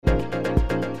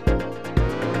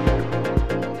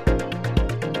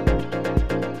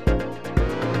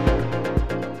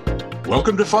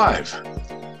Welcome to 5.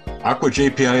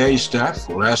 ACWA JPIA staff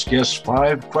will ask guests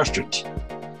 5 questions.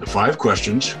 The 5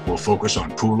 questions will focus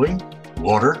on pooling,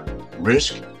 water,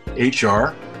 risk,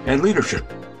 HR, and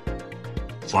leadership.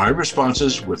 5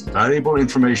 responses with valuable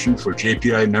information for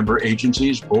JPI member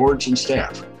agencies, boards, and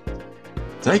staff.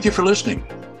 Thank you for listening.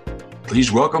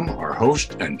 Please welcome our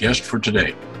host and guest for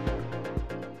today.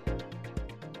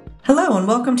 Hello and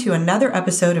welcome to another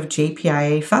episode of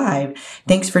JPIA 5.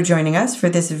 Thanks for joining us for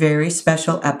this very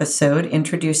special episode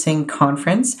introducing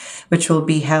conference, which will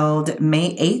be held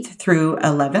May 8th through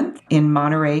 11th in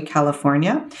Monterey,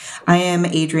 California. I am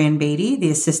Adrienne Beatty,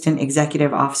 the Assistant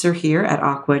Executive Officer here at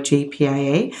ACWA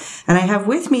JPIA, and I have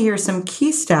with me here some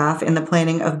key staff in the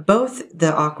planning of both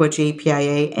the ACWA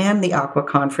JPIA and the ACWA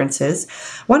conferences.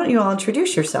 Why don't you all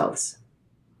introduce yourselves?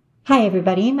 Hi,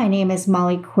 everybody. My name is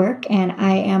Molly Quirk, and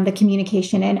I am the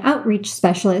Communication and Outreach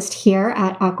Specialist here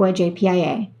at ACWA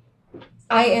JPIA.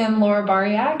 I am Laura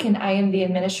Baryak, and I am the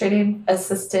Administrative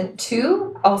Assistant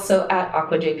 2, also at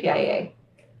ACWA JPIA.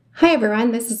 Hi,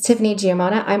 everyone. This is Tiffany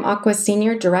Giammona. I'm ACWA's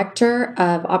Senior Director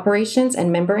of Operations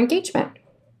and Member Engagement.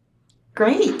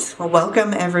 Great. Well,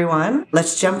 welcome, everyone.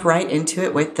 Let's jump right into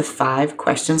it with the 5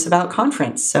 questions about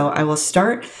conference. So I will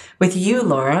start with you,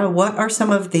 Laura. What are some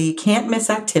of the can't-miss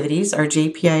activities our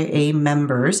JPIA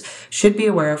members should be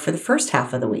aware of for the first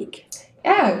half of the week?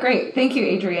 Yeah, great. Thank you,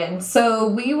 Adrienne. So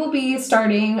we will be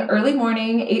starting early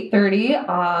morning, 8:30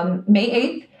 on May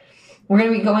 8th. We're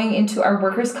going to be going into our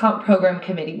Workers' Comp Program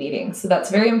Committee meeting. So that's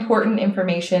very important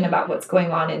information about what's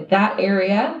going on in that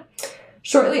area.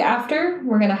 Shortly after,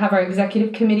 we're going to have our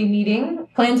executive committee meeting.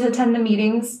 Plan to attend the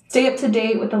meetings, stay up to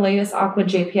date with the latest ACWA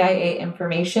JPIA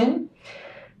information.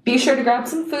 Be sure to grab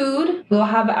some food. We'll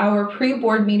have our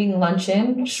pre-board meeting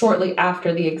luncheon shortly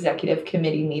after the executive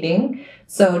committee meeting.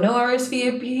 So no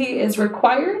RSVP is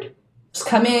required. Just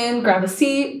come in, grab a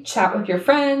seat, chat with your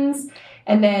friends,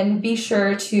 and then be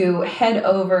sure to head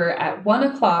over at 1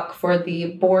 o'clock for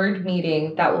the board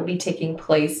meeting that will be taking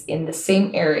place in the same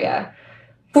area.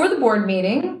 For the board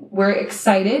meeting, we're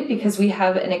excited because we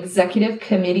have an executive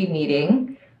committee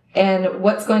meeting. And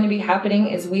what's going to be happening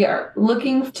is we are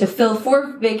looking to fill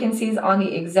 4 vacancies on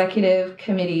the executive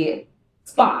committee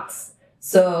spots.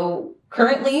 So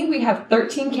currently we have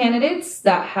 13 candidates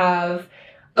that have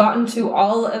gotten to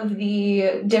all of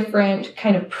the different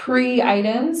kind of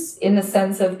pre-items in the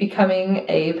sense of becoming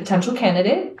a potential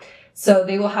candidate. So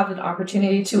they will have an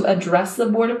opportunity to address the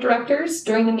board of directors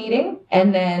during the meeting,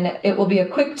 and then it will be a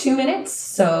quick 2 minutes,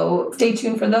 so stay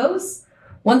tuned for those.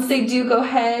 Once they do go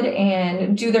ahead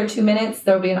and do their 2 minutes,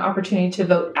 there will be an opportunity to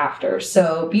vote after.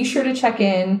 So be sure to check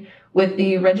in with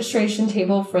the registration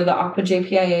table for the ACWA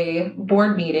JPIA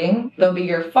board meeting. There'll be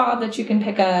your fob that you can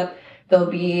pick up. There'll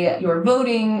be your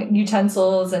voting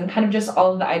utensils and kind of just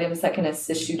all of the items that can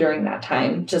assist you during that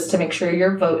time, just to make sure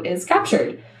your vote is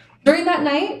captured. During that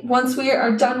night, once we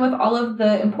are done with all of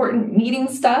the important meeting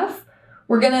stuff,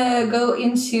 we're going to go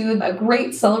into a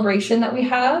great celebration that we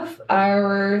have.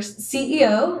 Our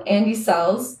CEO, Andy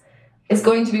Sells, is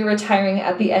going to be retiring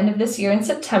at the end of this year in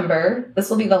September. This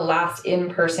will be the last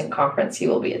in-person conference he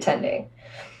will be attending.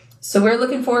 So we're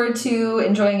looking forward to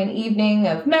enjoying an evening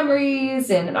of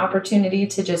memories and an opportunity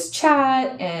to just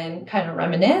chat and kind of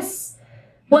reminisce.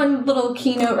 One little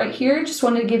keynote right here, just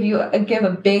wanted to give a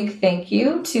big thank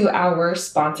you to our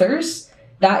sponsors.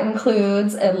 That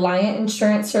includes Alliant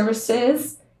Insurance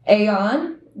Services,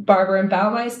 Aon, Barber and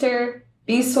Baumeister,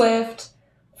 B-Swift,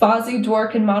 Fozzie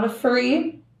Dwork and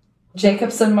Modafferi,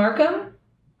 Jacobson Markham,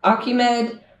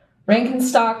 Acumed,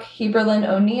 Rankenstock, Heberlin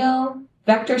O'Neill,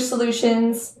 Vector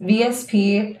Solutions,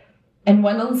 VSP, and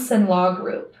Wendelson Law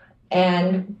Group.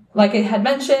 And like I had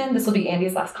mentioned, this will be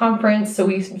Andy's last conference, so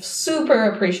we super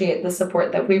appreciate the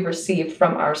support that we've received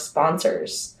from our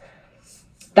sponsors.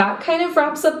 That kind of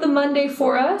wraps up the Monday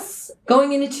for us.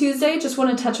 Going into Tuesday, just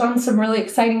want to touch on some really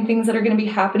exciting things that are going to be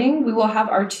happening. We will have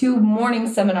our 2 morning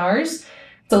seminars,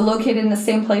 so located in the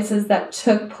same places that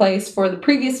took place for the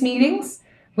previous meetings.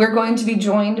 We're going to be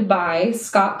joined by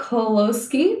Scott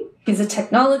Kolowski. He's a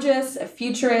technologist, a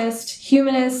futurist,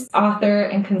 humanist, author,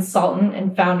 and consultant,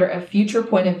 and founder of Future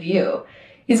Point of View.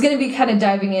 He's going to be kind of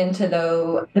diving into,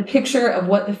 the picture of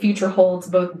what the future holds,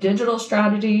 both digital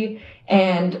strategy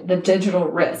and the digital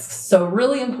risks. So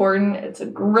really important. It's a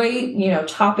great,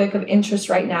 topic of interest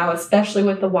right now, especially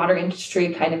with the water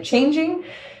industry kind of changing.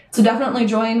 So definitely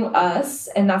join us,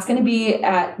 and that's going to be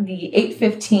at the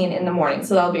 8:15 in the morning.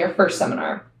 So that'll be our first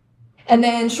seminar. And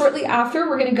then shortly after,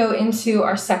 we're going to go into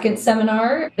our second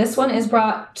seminar. This one is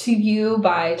brought to you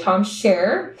by Tom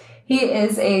Scher. He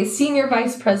is a senior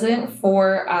vice president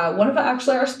for one of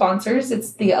our sponsors.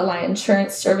 It's the Ally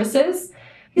Insurance Services.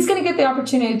 He's going to get the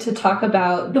opportunity to talk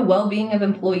about the well-being of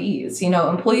employees.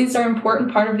 Employees are an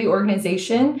important part of the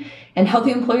organization, and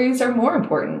healthy employees are more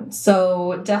important.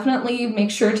 So definitely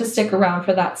make sure to stick around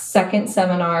for that second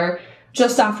seminar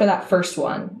just after that first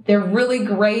one. They're really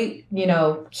great,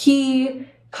 key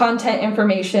content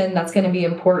information that's going to be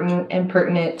important and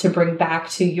pertinent to bring back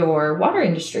to your water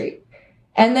industry.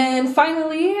 And then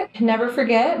finally, never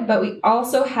forget, but we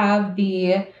also have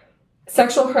the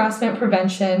sexual harassment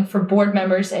prevention for board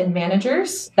members and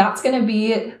managers. That's going to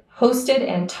be hosted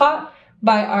and taught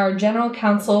by our general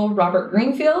counsel, Robert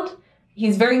Greenfield.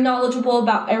 He's very knowledgeable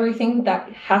about everything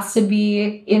that has to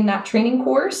be in that training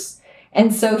course.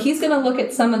 And so he's going to look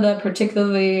at some of the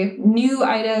particularly new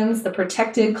items, the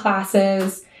protected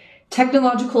classes,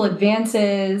 technological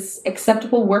advances,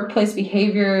 acceptable workplace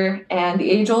behavior, and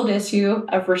the age-old issue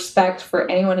of respect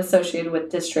for anyone associated with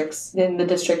districts in the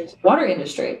district water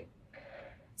industry.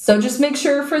 So just make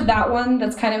sure for that one,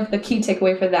 that's kind of the key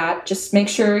takeaway for that. Just make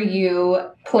sure you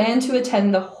plan to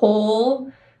attend the whole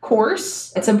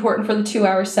course. It's important for the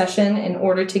 2-hour session in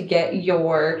order to get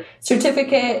your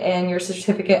certificate and your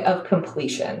certificate of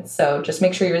completion. So just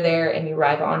make sure you're there and you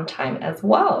arrive on time as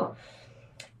well.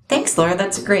 Thanks, Laura.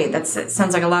 That's great. It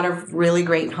sounds like a lot of really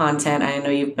great content. I know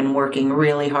you've been working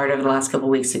really hard over the last couple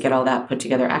of weeks to get all that put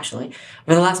together. Actually,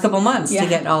 over the last couple of months to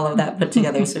get all of that put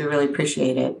together. So we really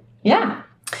appreciate it. Yeah.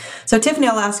 So Tiffany,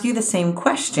 I'll ask you the same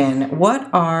question. What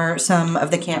are some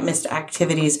of the can't miss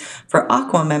activities for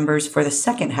ACWA members for the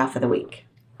second half of the week?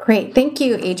 Great. Thank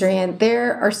you, Adrienne.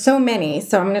 There are so many,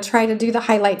 so I'm going to try to do the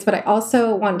highlights, but I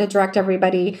also want to direct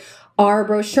everybody. Our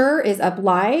brochure is up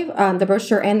live, the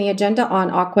brochure and the agenda on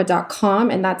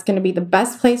AWCA.com, and that's going to be the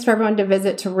best place for everyone to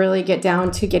visit to really get down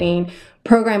to getting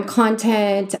program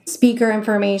content, speaker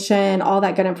information, all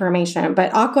that good information.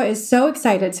 But AWCA is so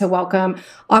excited to welcome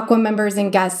AWCA members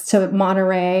and guests to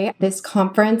Monterey. This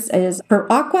conference is for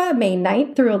AWCA May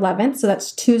 9th through 11th, so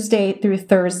that's Tuesday through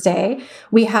Thursday.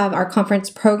 We have our conference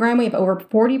program. We have over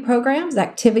 40 programs,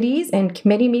 activities, and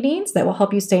committee meetings that will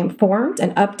help you stay informed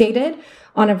and updated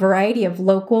on a variety of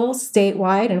local,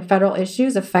 statewide, and federal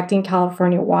issues affecting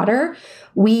California water.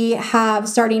 We have,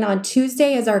 starting on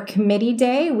Tuesday as our committee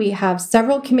day, we have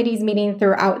several committees meeting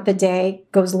throughout the day.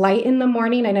 Goes light in the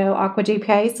morning. I know ACWA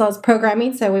JPIA still has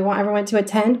programming, so we want everyone to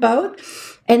attend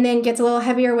both. And then gets a little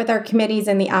heavier with our committees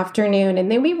in the afternoon.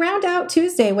 And then we round out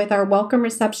Tuesday with our welcome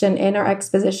reception in our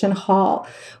exposition hall.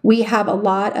 We have a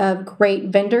lot of great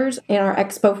vendors in our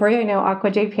expo for you. I know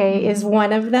ACWA JPA is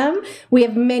one of them. We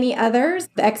have many others.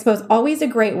 The expo is always a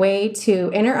great way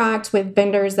to interact with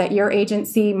vendors that your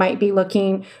agency might be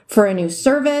looking for a new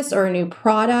service or a new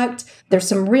product. There's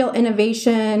some real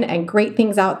innovation and great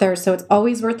things out there. So it's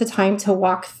always worth the time to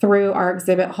walk through our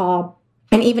exhibit hall.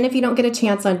 And even if you don't get a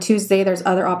chance on Tuesday, there's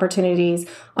other opportunities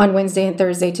on Wednesday and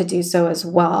Thursday to do so as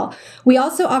well. We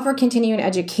also offer continuing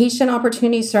education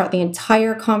opportunities throughout the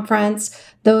entire conference.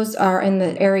 Those are in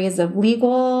the areas of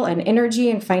legal and energy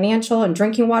and financial and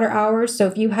drinking water hours. So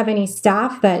if you have any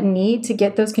staff that need to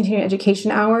get those continuing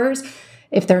education hours,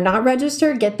 if they're not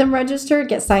registered, get them registered,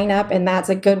 get signed up, and that's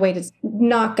a good way to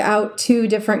knock out two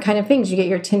different kind of things. You get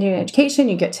your continuing education,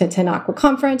 you get to attend ACWA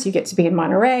conference, you get to be in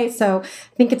Monterey. So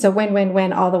I think it's a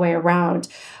win-win-win all the way around.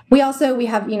 We have,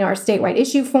 our statewide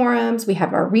issue forums, we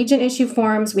have our region issue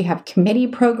forums, we have committee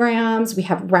programs, we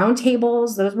have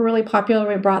roundtables. Those were really popular.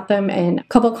 We brought them in a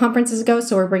couple conferences ago,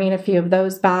 so we're bringing a few of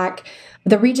those back.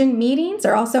 The region meetings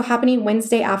are also happening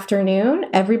Wednesday afternoon.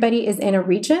 Everybody is in a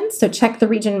region, so check the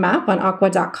region map on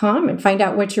AWCA.com and find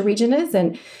out what your region is,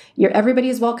 and everybody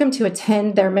is welcome to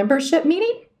attend their membership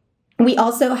meeting. We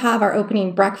also have our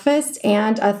opening breakfast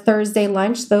and a Thursday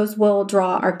lunch. Those will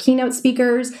draw our keynote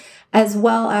speakers, as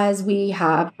well as we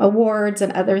have awards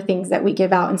and other things that we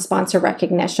give out and sponsor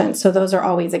recognition. So those are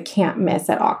always a can't miss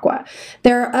at ACWA.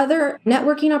 There are other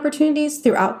networking opportunities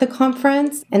throughout the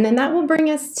conference. And then that will bring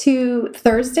us to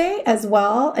Thursday as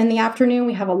well. In the afternoon,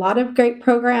 we have a lot of great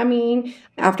programming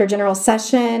after general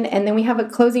session. And then we have a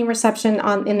closing reception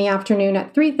in the afternoon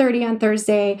at 3:30 on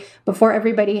Thursday before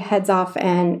everybody heads off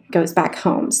and goes back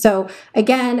home. So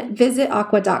again, visit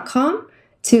ACWA.com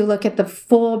to look at the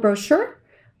full brochure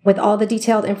with all the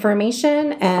detailed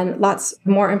information, and lots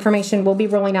more information will be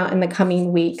rolling out in the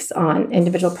coming weeks on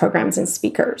individual programs and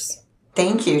speakers.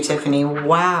 Thank you, Tiffany.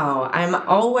 Wow. I'm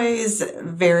always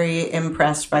very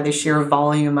impressed by the sheer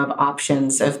volume of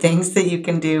options of things that you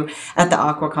can do at the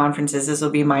ACWA conferences. This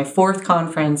will be my 4th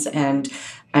conference, and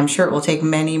I'm sure it will take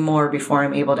many more before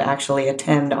I'm able to actually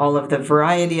attend all of the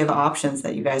variety of options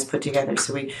that you guys put together.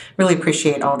 So we really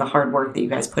appreciate all the hard work that you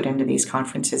guys put into these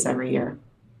conferences every year.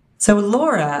 So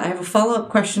Laura, I have a follow-up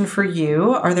question for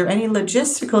you. Are there any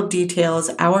logistical details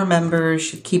our members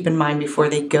should keep in mind before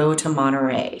they go to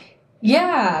Monterey?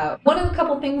 Yeah, one of the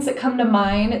couple things that come to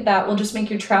mind that will just make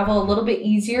your travel a little bit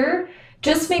easier,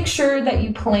 just make sure that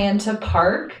you plan to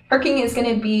park. Parking is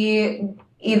going to be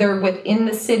either within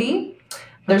the city.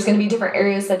 There's going to be different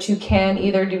areas that you can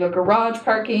either do a garage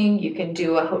parking, you can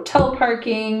do a hotel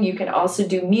parking, you can also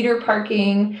do meter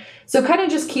parking. So kind of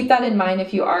just keep that in mind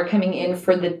if you are coming in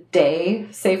for the day.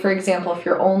 Say, for example, if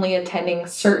you're only attending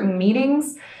certain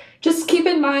meetings, just keep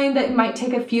in mind that it might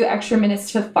take a few extra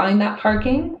minutes to find that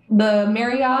parking. The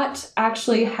Marriott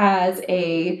actually has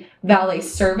a valet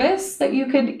service that you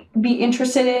could be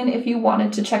interested in if you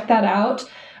wanted to check that out.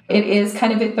 It is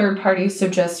kind of a third party, so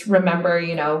just remember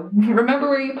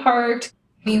where you parked.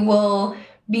 We will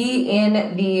be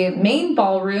in the main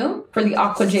ballroom for the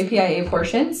ACWA JPIA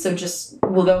portion, so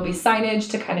there'll be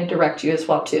signage to kind of direct you as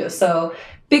well too. So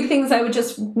big things I would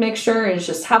just make sure is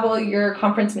just have all your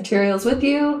conference materials with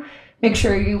you. Make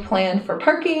sure you plan for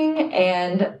parking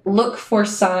and look for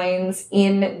signs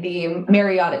in the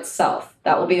Marriott itself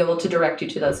that will be able to direct you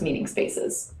to those meeting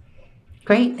spaces.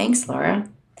 Great. Thanks, Laura.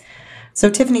 So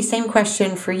Tiffany, same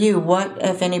question for you. What,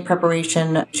 if any,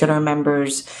 preparation should our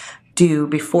members do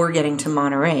before getting to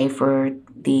Monterey for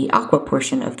the ACWA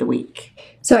portion of the week?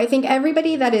 So I think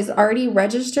everybody that is already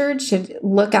registered should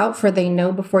look out for the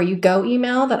Know Before You Go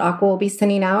email that ACWA will be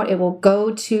sending out. It will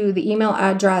go to the email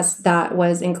address that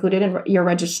was included in your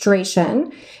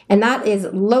registration, and that is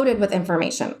loaded with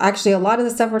information. Actually, a lot of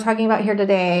the stuff we're talking about here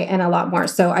today and a lot more.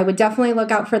 So I would definitely look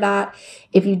out for that.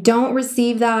 If you don't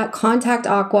receive that, contact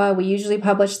ACWA. We usually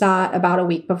publish that about a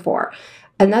week before.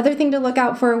 Another thing to look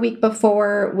out for a week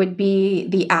before would be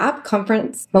the app,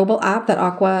 conference mobile app that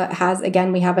ACWA has.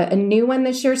 Again, we have a new one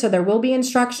this year, so there will be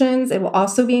instructions. It will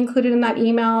also be included in that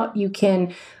email. You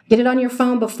can get it on your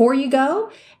phone before you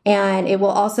go, and it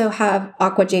will also have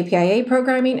ACWA JPIA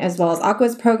programming as well as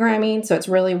ACWA's programming, so it's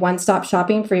really one-stop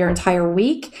shopping for your entire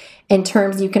week. In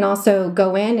terms, you can also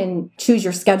go in and choose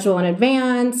your schedule in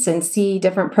advance and see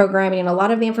different programming. And a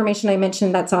lot of the information I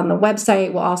mentioned that's on the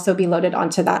website will also be loaded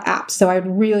onto that app. So I would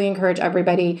really encourage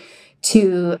everybody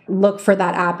to look for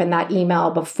that app and that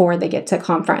email before they get to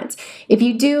conference. If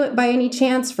you do, by any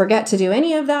chance, forget to do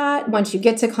any of that, once you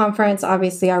get to conference,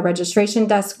 obviously our registration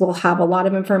desk will have a lot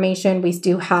of information. We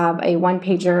do have a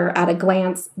one-pager at a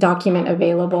glance document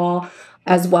available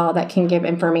as well that can give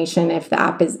information if the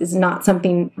app is not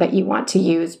something that you want to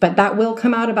use. But that will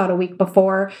come out about a week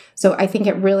before. So I think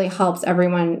it really helps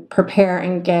everyone prepare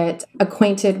and get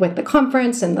acquainted with the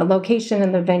conference and the location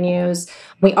and the venues.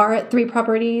 We are at 3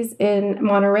 properties in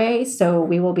Monterey. So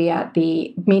we will be at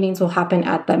the meetings will happen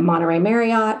at the Monterey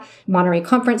Marriott, Monterey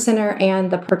Conference Center,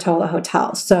 and the Portola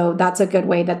Hotel. So that's a good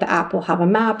way that the app will have a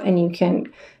map and you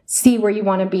can see where you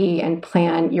want to be and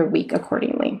plan your week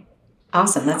accordingly.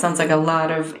 Awesome. That sounds like a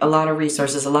lot of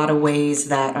resources, a lot of ways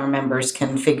that our members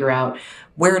can figure out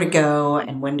where to go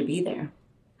and when to be there.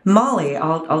 Molly,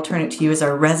 I'll turn it to you as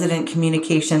our resident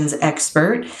communications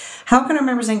expert. How can our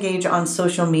members engage on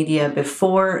social media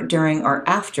before, during, or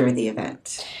after the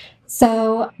event?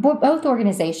 So both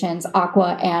organizations,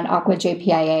 ACWA and ACWA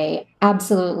JPIA,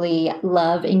 absolutely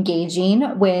love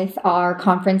engaging with our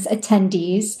conference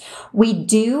attendees. We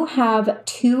do have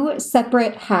 2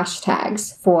 separate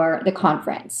hashtags for the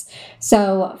conference.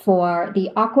 So for the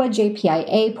ACWA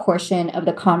JPIA portion of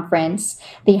the conference,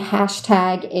 the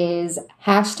hashtag is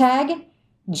hashtag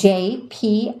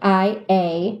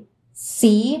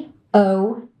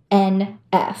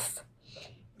JPIACONF.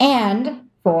 And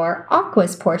for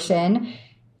ACWA's portion,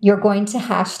 you're going to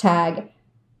hashtag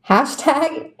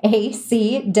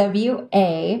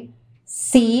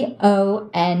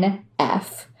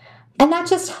ACWACONF. And that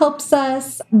just helps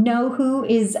us know who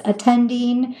is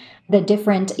attending the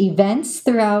different events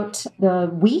throughout the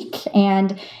week.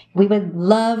 And we would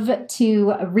love to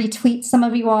retweet some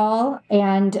of you all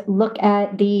and look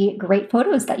at the great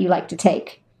photos that you like to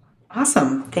take.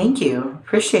 Awesome. Thank you.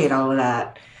 Appreciate all of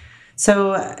that.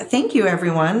 So thank you,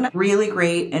 everyone. Really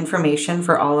great information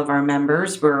for all of our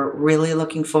members. We're really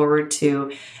looking forward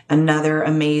to another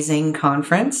amazing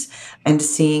conference and to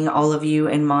seeing all of you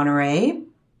in Monterey.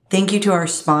 Thank you to our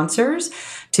sponsors,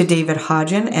 to David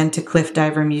Hodgen and to Cliff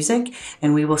Diver Music,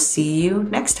 and we will see you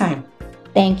next time.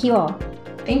 Thank you all.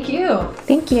 Thank you.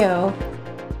 Thank you.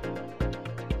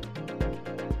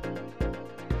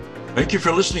 Thank you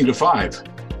for listening to 5.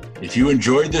 If you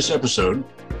enjoyed this episode,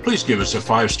 please give us a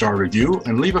 5-star review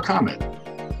and leave a comment.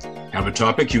 Have a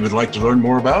topic you would like to learn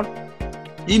more about?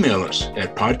 Email us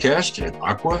at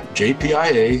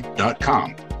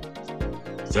podcast@AWCA.com.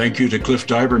 Thank you to Cliff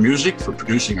Diver Music for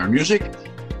producing our music.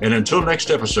 And until next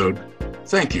episode,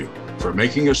 thank you for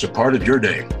making us a part of your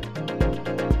day.